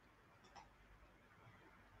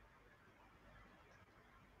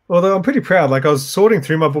 Although I'm pretty proud. Like, I was sorting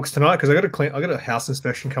through my books tonight because I got a house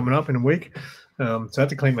inspection coming up in a week, so I had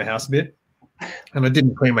to clean my house a bit, and I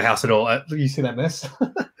didn't clean my house at all. You see that mess?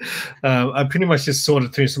 I pretty much just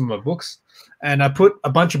sorted through some of my books, and I put a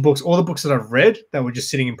bunch of books, all the books that I've read that were just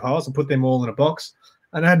sitting in piles. I put them all in a box,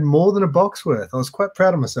 and I had more than a box worth. I was quite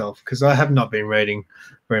proud of myself because I have not been reading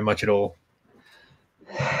very much at all.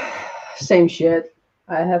 Same shit.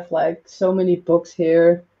 I have like so many books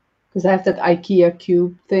here because I have that IKEA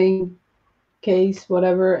cube thing, case,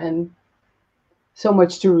 whatever, and so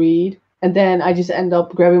much to read. And then I just end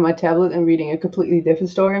up grabbing my tablet and reading a completely different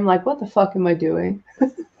story. I'm like, what the fuck am I doing?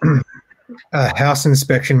 House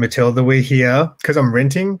inspection, Matilda. We here because I'm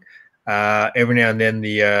renting. Every now and then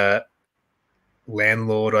the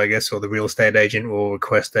landlord, I guess, or the real estate agent will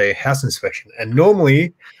request a house inspection, and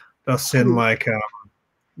normally they'll send like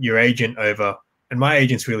your agent over. And my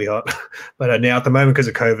agent's really hot, but now at the moment because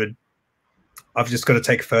of COVID, I've just got to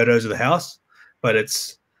take photos of the house. But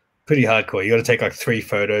it's pretty hardcore. You got to take like 3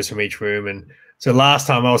 photos from each room, and so last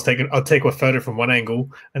time I'll take a photo from one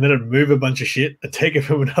angle, and then I'd move a bunch of shit, and take it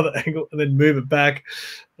from another angle, and then move it back.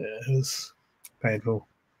 Yeah, it was painful.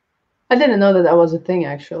 I didn't know that was a thing,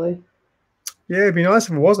 actually. Yeah, it'd be nice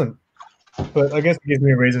if it wasn't, but I guess it gives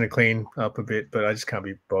me a reason to clean up a bit. But I just can't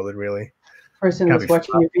be bothered, really. Person was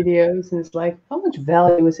watching your videos and it's like, how much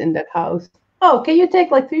value is in that house? Oh, can you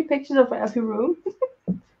take like 3 pictures of every room?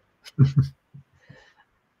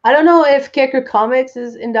 I don't know if Kicker Comics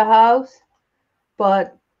is in the house,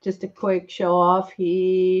 but just a quick show off.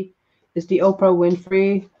 He is the Oprah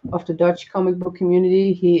Winfrey of the Dutch comic book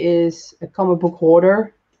community. He is a comic book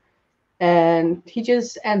hoarder, and he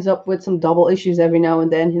just ends up with some double issues every now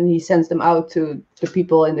and then, and he sends them out to the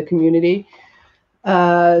people in the community.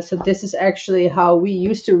 So this is actually how we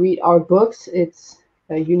used to read our books. It's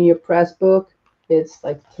a Unia Press book. It's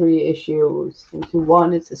like 3 issues into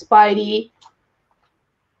one. It's a Spidey,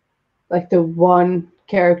 like the one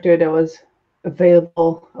character that was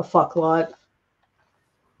available a fuck lot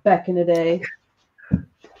back in the day.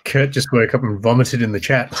 Kurt just woke up and vomited in the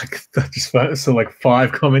chat. Like I just saw like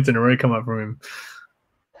 5 comments in a row come up from him.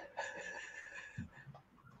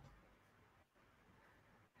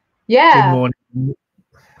 Yeah. Good morning.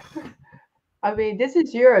 I mean, this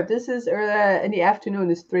is Europe. This is in the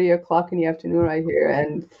afternoon. It's 3 o'clock in the afternoon right here,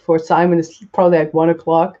 and for Simon, it's probably like 1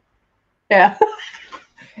 o'clock. Yeah,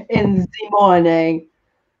 in the morning.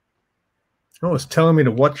 Oh, it's telling me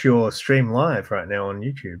to watch your stream live right now on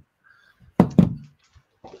YouTube.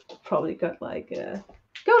 Probably got like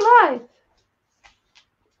go live.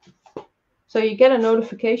 So you get a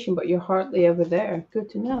notification, but you're hardly ever there. Good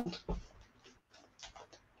to know.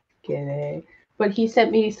 Okay. But he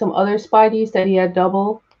sent me some other Spideys that he had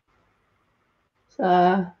double. It's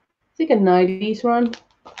like a 90s run.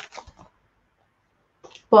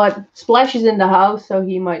 But Splash is in the house, so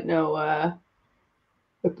he might know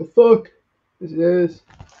what the fuck is this.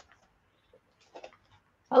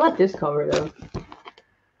 I like this cover though.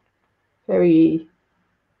 Very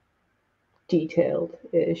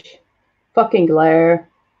detailed-ish. Fucking glare.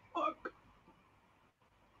 Fuck.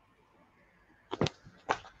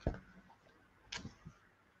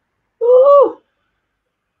 Ooh.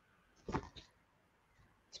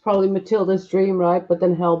 It's probably Matilda's dream, right? But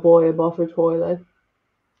then Hellboy above her toilet.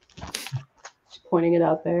 Just pointing it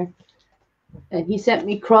out there. And he sent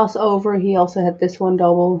me crossover. He also had this one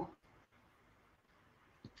double.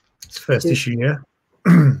 It's first issue, yeah.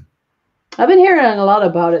 I've been hearing a lot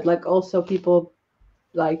about it. Like also people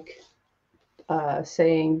like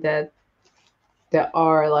saying that there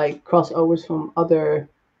are like crossovers from other.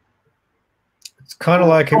 It's kind of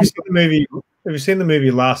like have you seen the movie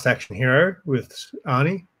Last Action Hero with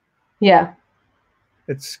Arnie? Yeah.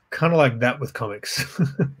 It's kind of like that with comics.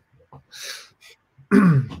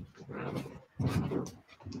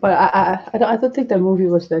 But I don't think that movie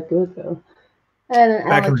was that good though. And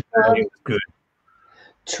Back in the day, it was good.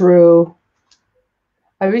 True.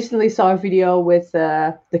 I recently saw a video with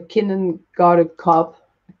the kindergarten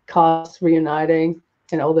cast reuniting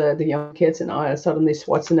and all the young kids, and suddenly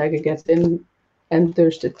Schwarzenegger gets in, and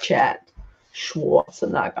there's the chat.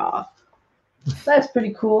 Schwarzenegger. That's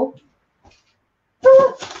pretty cool.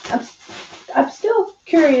 I'm still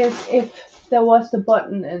curious if there was the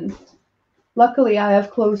button, and luckily I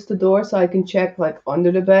have closed the door so I can check like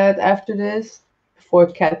under the bed after this before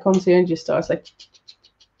Cat comes in and just starts like.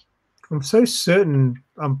 I'm so certain.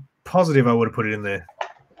 I'm positive I would have put it in there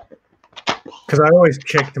because I always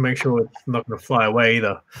check to make sure it's not going to fly away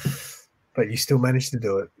either. But you still managed to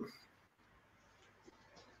do it.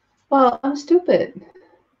 Well, I'm stupid.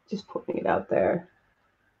 Just putting it out there.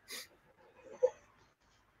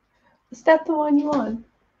 Is that the one you want?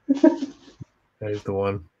 That is the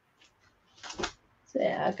one. So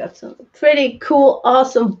yeah, I got some pretty cool,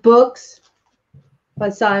 awesome books by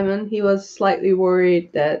Simon. He was slightly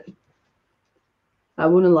worried that I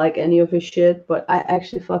wouldn't like any of his shit, but I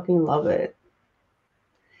actually fucking love it.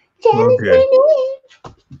 All good.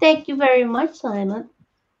 Thank you very much, Simon.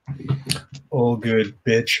 All good,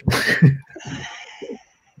 bitch.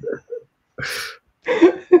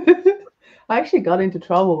 I actually got into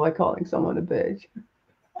trouble by calling someone a bitch.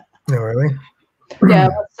 No, really? Yeah,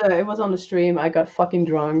 it was on the stream. I got fucking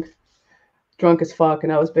drunk as fuck,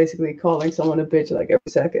 and I was basically calling someone a bitch like every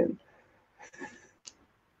second.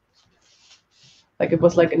 Like it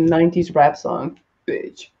was like a 90s rap song.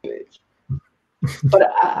 Bitch, bitch.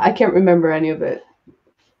 But I can't remember any of it.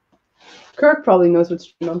 Kirk probably knows what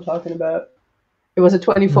stream I'm talking about. It was a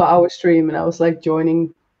 24-hour stream, and I was like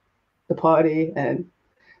joining the party, and it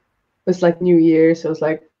was like New Year, so it was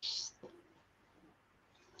like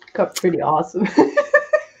got pretty awesome.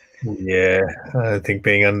 Yeah, I think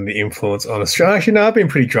being under the influence on Australia. Actually, no, I've been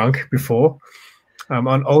pretty drunk before.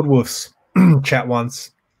 On Old Wolf's chat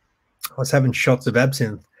once, I was having shots of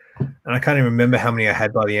absinthe, and I can't even remember how many I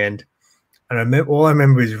had by the end. And all I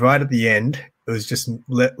remember is right at the end, it was just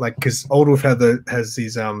like because Old Wolf has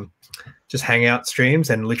these just hangout streams,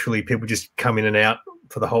 and literally people just come in and out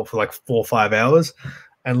for like 4 or 5 hours.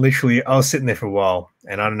 And literally, I was sitting there for a while,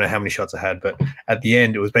 and I don't know how many shots I had, but at the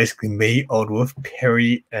end, it was basically me, Old Wolf,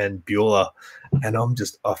 Perry, and Bueller, and I'm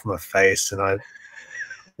just off my face, and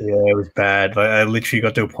it was bad. Like I literally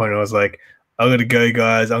got to a point where I was like, I gotta go,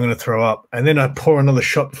 guys, I'm gonna throw up, and then I pour another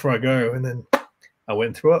shot before I go, and then I went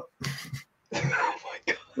and threw up. Oh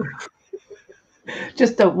my god!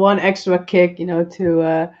 Just the one extra kick,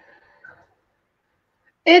 to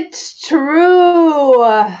It's true.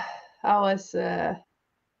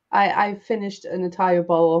 I finished an entire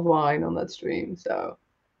bottle of wine on that stream, so,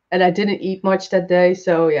 and I didn't eat much that day,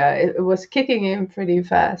 so yeah, it was kicking in pretty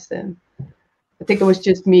fast, and I think it was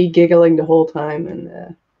just me giggling the whole time,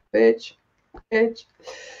 and bitch.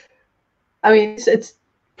 I mean, it's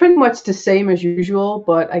pretty much the same as usual,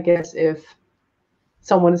 but I guess if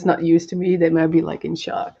someone is not used to me, they might be like in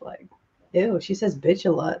shock, like, ew, she says bitch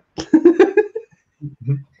a lot.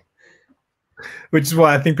 Which is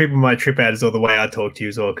why I think people might trip out as well the way I talk to you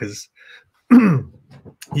as well, because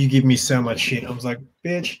you give me so much shit. I was like,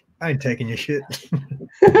 bitch, I ain't taking your shit.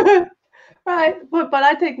 Right, but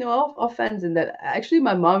I take no offense in that. Actually,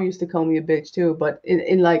 my mom used to call me a bitch too, but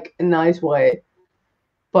in like a nice way.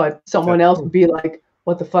 But someone else would be like,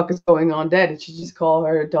 "What the fuck is going on there? Did she just call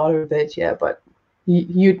her daughter a bitch?" Yeah, but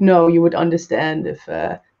you'd know, you would understand if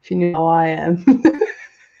you knew how I am.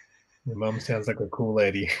 Your mom sounds like a cool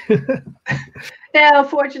lady. Yeah,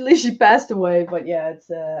 unfortunately, she passed away. But yeah, it's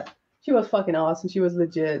she was fucking awesome. She was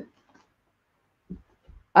legit.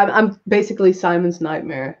 I'm basically Simon's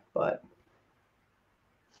nightmare, but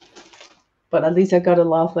at least I got a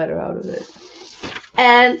love letter out of it.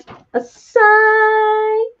 And a sight.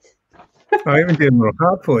 I even did a little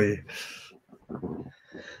card for you.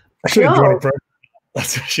 I should have drawn it, bro.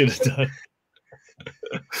 That's what I should have done.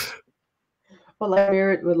 Well, I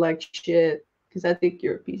mirror it with like shit, because I think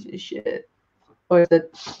you're a piece of shit. Or is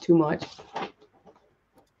that too much?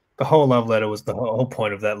 The whole love letter was the whole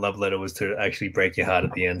point of that love letter was to actually break your heart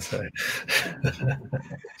at the end. So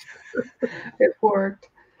It worked.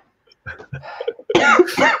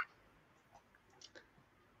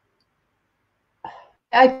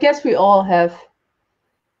 I guess we all have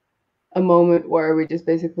a moment where we just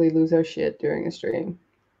basically lose our shit during a stream.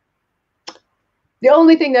 The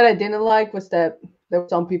only thing that I didn't like was that there were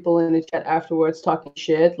some people in the chat afterwards talking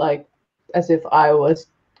shit, like as if I was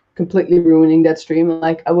completely ruining that stream.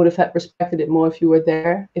 Like, I would have had respected it more if you were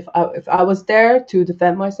there, if I was there to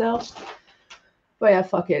defend myself. But yeah,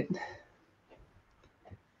 fuck it.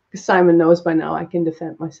 Because Simon knows by now I can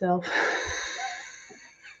defend myself.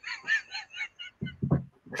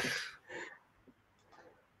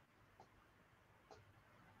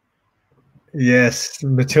 yes,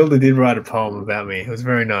 Matilda did write a poem about me. It was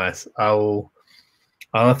very nice. I'll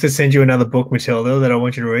have to send you another book, Matilda, that I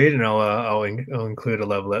want you to read, and I'll include a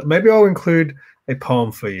love letter. Maybe I'll include a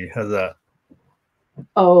poem for you. How's that?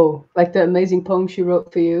 Oh, like the amazing poem she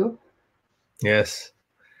wrote for you? Yes,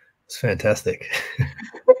 it's fantastic.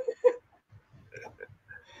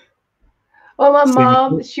 Well, my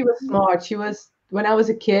mom, she was smart. She was, when I was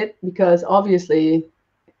a kid, because obviously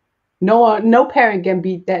no parent can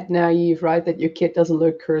be that naive, right? That your kid doesn't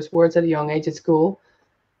learn curse words at a young age at school.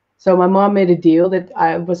 So my mom made a deal that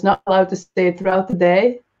I was not allowed to say it throughout the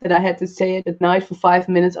day, that I had to say it at night for 5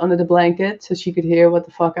 minutes under the blanket so she could hear what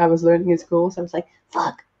the fuck I was learning in school. So I was like,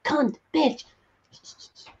 fuck, cunt, bitch.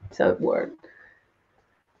 So it worked.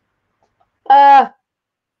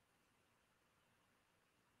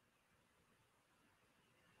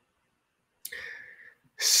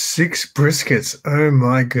 6 briskets. Oh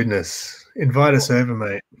my goodness. Invite us over,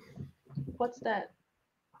 mate. What's that?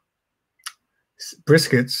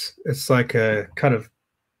 Briskets, it's like a cut of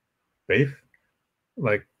beef.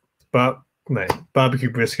 Like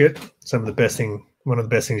barbecue brisket. One of the best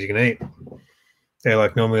things you can eat. They're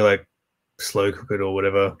like normally like slow cook it or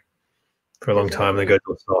whatever for a long time. They go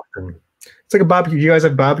to a soft, and it's like a barbecue. You guys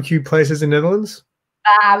have barbecue places in Netherlands?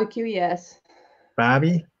 Barbecue, yes.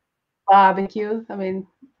 Barbie? Barbecue. I mean,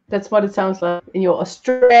 that's what it sounds like in your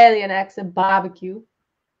Australian accent. Barbecue.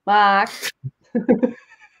 Mark.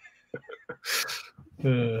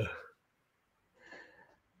 I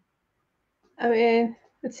mean,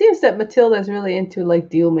 it seems that Matilda is really into like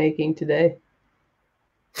deal making today.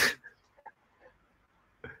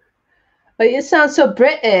 But you sound so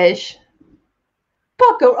British.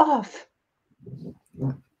 Fuck off.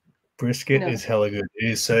 Brisket is hella good. It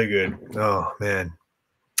is so good. Oh man.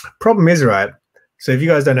 Problem is, right? So if you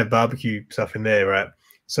guys don't have barbecue stuff in there, right?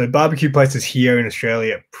 So barbecue places here in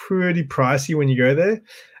Australia are pretty pricey when you go there.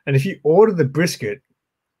 And if you order the brisket,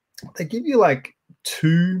 they give you like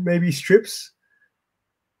 2 maybe strips,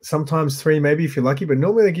 sometimes 3 maybe if you're lucky, but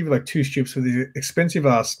normally they give you like 2 strips for the expensive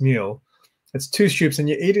ass meal. It's 2 strips and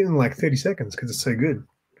you eat it in like 30 seconds because it's so good.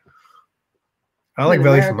 I like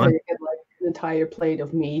value for money. You get like an entire plate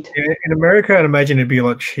of meat. In America, I'd imagine it'd be a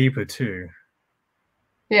lot cheaper too.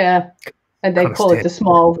 Yeah, and they call it the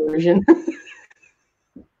small version.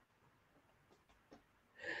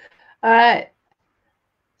 All right.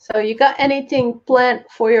 So you got anything planned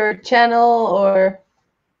for your channel or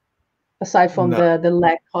aside from No. the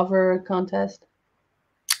leg cover contest?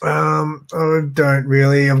 I don't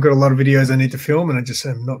really. I've got a lot of videos I need to film, and I just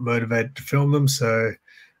am not motivated to film them. So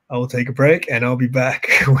I will take a break, and I'll be back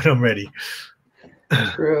when I'm ready.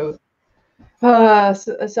 True.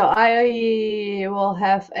 So I will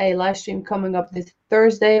have a live stream coming up this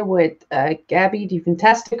Thursday with Gabby the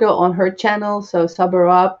Fantastical on her channel. So sub her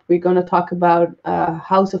up. We're gonna talk about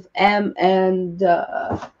House of M and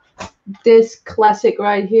this classic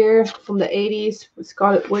right here from the 80s,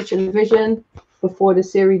 Scarlet Witch and Vision, before the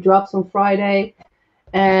series drops on Friday.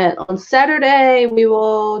 And on Saturday, we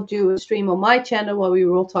will do a stream on my channel where we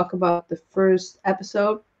will talk about the first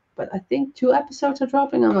episode. But I think 2 episodes are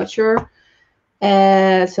dropping, I'm not sure.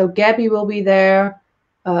 So Gabby will be there.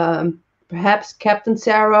 Perhaps Captain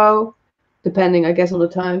Sarah, depending, I guess, on the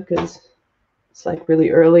time, because it's like really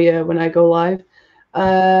early when I go live.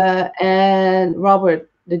 And Robert,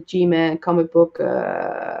 the G-Man comic book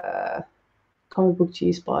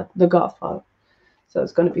G-Spot, the Godfather. So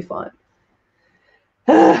it's going to be fun.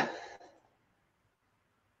 I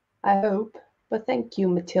hope. But thank you,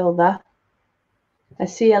 Matilda. I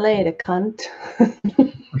see you later, cunt.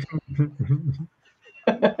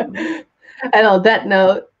 And on that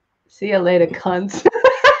note, see you later, cunt.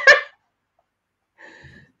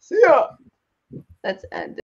 See ya. Let's end it.